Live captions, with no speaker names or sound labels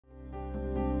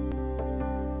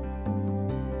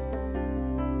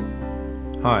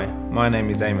Hi, my name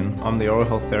is Aiman. I'm the oral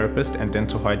health therapist and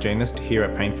dental hygienist here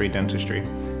at Painfree Dentistry.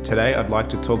 Today I'd like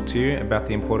to talk to you about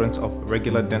the importance of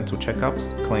regular dental checkups,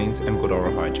 cleans and good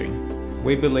oral hygiene.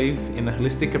 We believe in a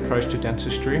holistic approach to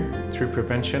dentistry through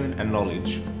prevention and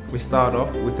knowledge. We start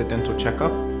off with a dental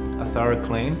checkup, a thorough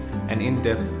clean and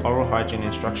in-depth oral hygiene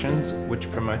instructions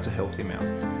which promotes a healthy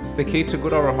mouth. The key to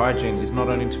good oral hygiene is not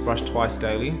only to brush twice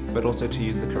daily but also to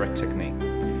use the correct technique.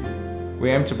 We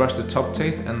aim to brush the top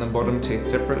teeth and the bottom teeth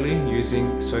separately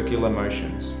using circular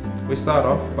motions. We start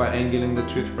off by angling the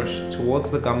toothbrush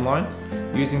towards the gum line,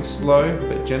 using slow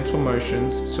but gentle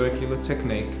motions, circular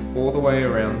technique all the way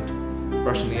around,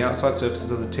 brushing the outside surfaces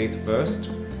of the teeth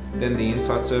first, then the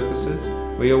inside surfaces.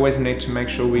 We always need to make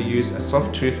sure we use a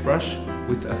soft toothbrush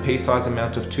with a pea-sized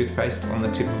amount of toothpaste on the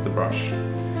tip of the brush.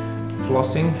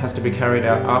 Flossing has to be carried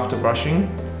out after brushing,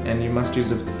 and you must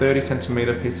use a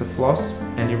 30cm piece of floss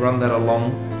and you run that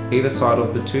along either side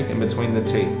of the tooth in between the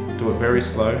teeth. Do it very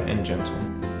slow and gentle.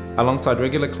 Alongside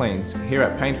regular cleans, here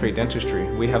at Painfree Dentistry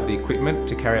we have the equipment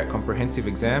to carry out comprehensive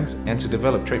exams and to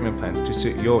develop treatment plans to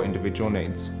suit your individual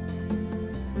needs.